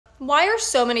Why are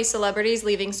so many celebrities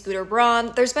leaving Scooter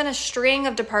Braun? There's been a string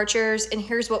of departures, and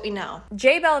here's what we know.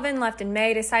 J Balvin left in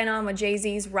May to sign on with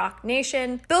Jay-Z's Roc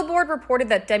Nation. Billboard reported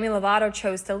that Demi Lovato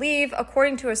chose to leave,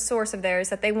 according to a source of theirs,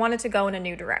 that they wanted to go in a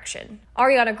new direction.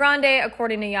 Ariana Grande,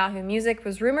 according to Yahoo Music,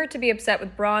 was rumored to be upset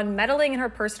with Braun meddling in her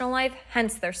personal life,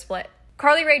 hence their split.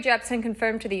 Rae Jepsen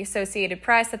confirmed to the Associated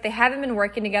Press that they haven't been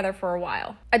working together for a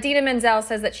while. Irina Menzel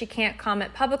says that she can't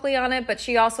comment publicly on it, but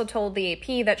she also told the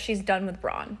AP that she's done with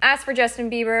Braun. As for Justin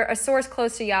Bieber, a source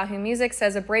close to Yahoo Music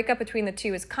says a breakup between the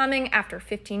two is coming after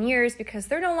 15 years because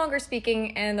they're no longer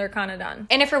speaking and they're kinda done.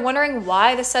 And if you're wondering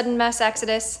why the sudden mass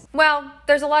exodus, well,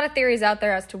 there's a lot of theories out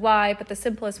there as to why, but the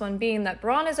simplest one being that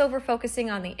Braun is over-focusing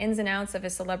on the ins and outs of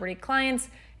his celebrity clients,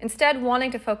 instead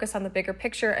wanting to focus on the bigger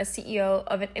picture as CEO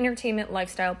of an entertainment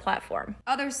lifestyle platform.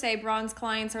 Others say Braun's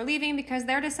clients are leaving because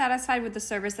they're dissatisfied with the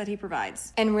service that he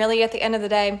provides. And really, at the end of the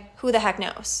day, who the heck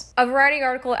knows? A Variety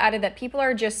article added that people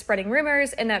are just spreading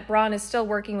rumors and that Braun is still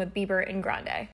working with Bieber and Grande.